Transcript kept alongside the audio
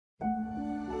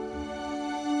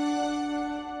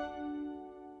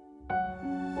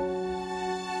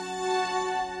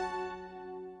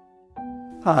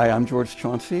Hi, I'm George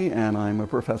Chauncey, and I'm a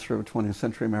professor of 20th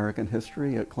century American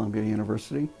history at Columbia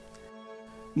University.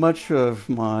 Much of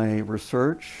my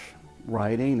research,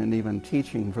 writing, and even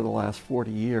teaching for the last 40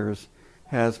 years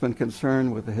has been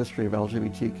concerned with the history of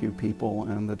LGBTQ people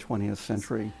in the 20th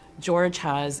century. George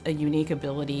has a unique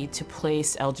ability to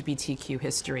place LGBTQ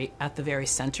history at the very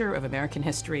center of American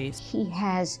history. He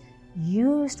has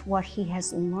used what he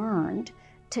has learned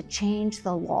to change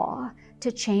the law, to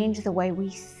change the way we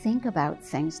think about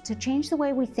things, to change the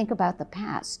way we think about the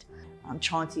past.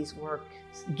 Chauncey's work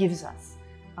gives us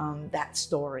that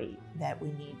story that we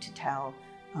need to tell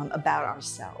about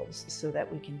ourselves so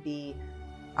that we can be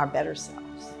our better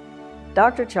selves.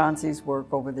 Dr. Chauncey's work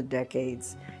over the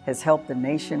decades has helped the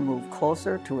nation move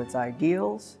closer to its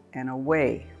ideals and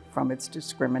away from its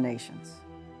discriminations.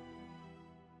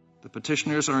 The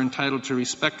petitioners are entitled to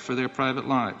respect for their private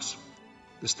lives.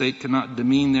 The state cannot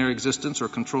demean their existence or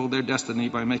control their destiny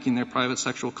by making their private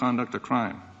sexual conduct a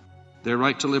crime. Their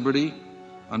right to liberty,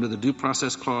 under the Due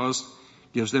Process Clause,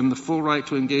 gives them the full right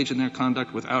to engage in their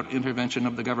conduct without intervention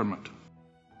of the government.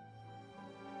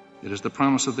 It is the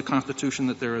promise of the Constitution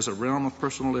that there is a realm of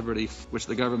personal liberty which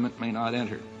the government may not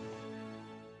enter.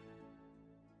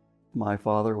 My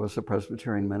father was a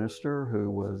Presbyterian minister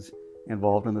who was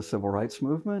involved in the civil rights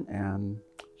movement and,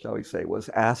 shall we say, was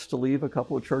asked to leave a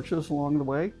couple of churches along the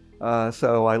way.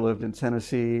 So I lived in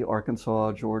Tennessee,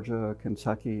 Arkansas, Georgia,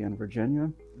 Kentucky, and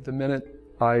Virginia. The minute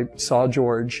I saw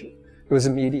George, it was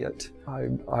immediate.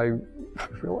 I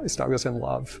realized I was in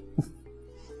love.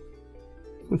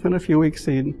 Within a few weeks,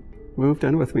 he moved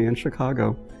in with me in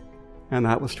Chicago, and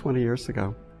that was 20 years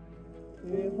ago.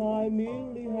 If I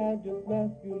merely had just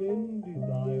masculine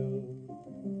desire,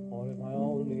 or if I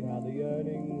only had the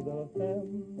yearnings of a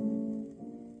femme,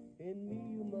 in me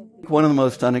you must... One of the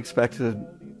most unexpected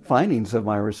findings of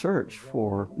my research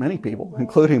for many people,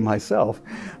 including myself,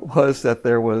 was that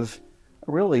there was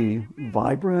a really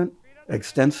vibrant,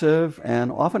 extensive,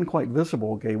 and often quite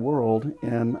visible gay world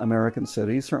in American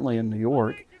cities, certainly in New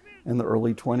York, in the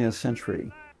early 20th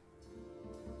century.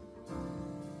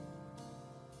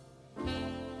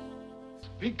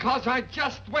 Because I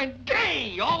just went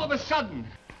gay all of a sudden.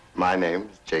 My name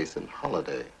is Jason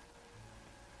Holliday.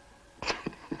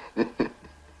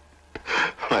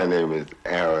 My name is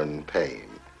Aaron Payne.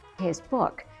 His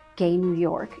book, Gay New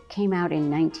York, came out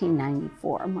in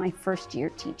 1994, my first year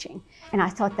teaching. And I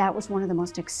thought that was one of the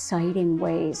most exciting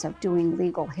ways of doing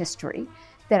legal history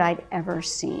that I'd ever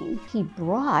seen. He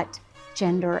brought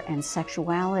gender and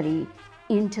sexuality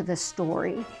into the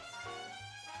story.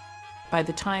 By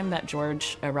the time that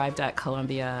George arrived at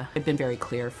Columbia, it had been very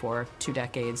clear for 2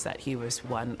 decades that he was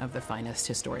one of the finest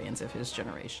historians of his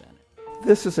generation.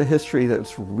 This is a history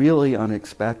that's really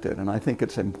unexpected, and I think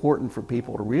it's important for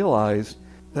people to realize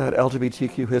that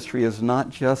LGBTQ history is not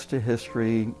just a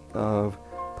history of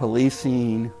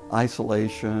policing,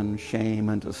 isolation, shame,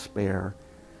 and despair.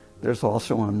 There's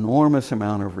also an enormous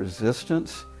amount of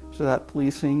resistance to that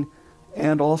policing,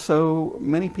 and also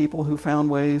many people who found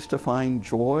ways to find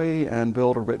joy and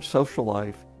build a rich social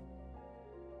life.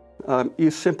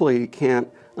 You simply can't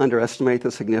underestimate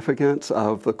the significance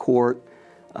of the court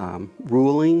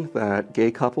ruling that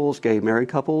gay married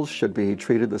couples should be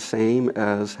treated the same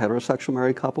as heterosexual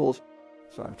married couples.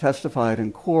 So I've testified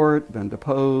in court, been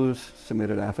deposed,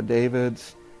 submitted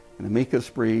affidavits and amicus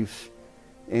briefs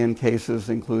in cases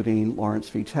including Lawrence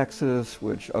v. Texas,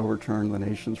 which overturned the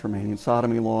nation's remaining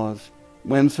sodomy laws,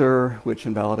 Windsor, which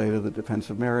invalidated the Defense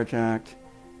of Marriage Act,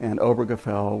 and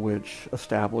Obergefell, which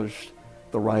established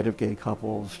the right of gay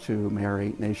couples to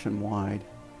marry nationwide.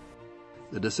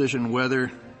 The decision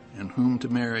whether and whom to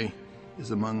marry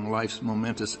is among life's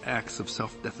momentous acts of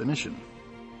self-definition.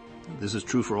 This is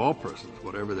true for all persons,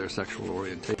 whatever their sexual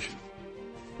orientation.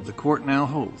 The court now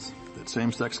holds that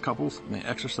same-sex couples may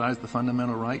exercise the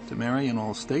fundamental right to marry in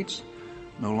all states.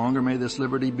 No longer may this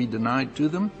liberty be denied to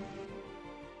them.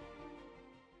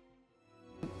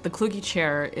 The Kluge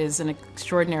Chair is an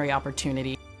extraordinary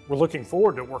opportunity. We're looking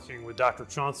forward to working with Dr.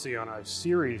 Chauncey on a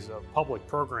series of public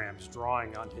programs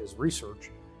drawing on his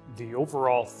research. The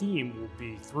overall theme will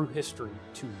be through history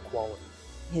to equality.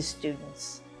 His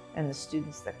students and the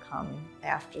students that come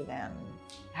after them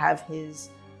have his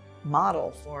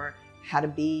model for how to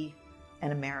be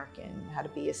an American, how to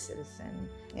be a citizen.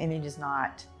 And it is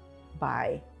not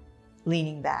by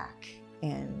leaning back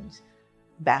and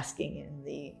basking in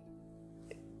the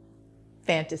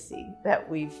fantasy that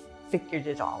we've figured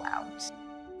it all out.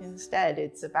 Instead,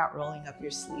 it's about rolling up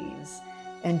your sleeves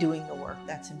and doing the work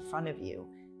that's in front of you.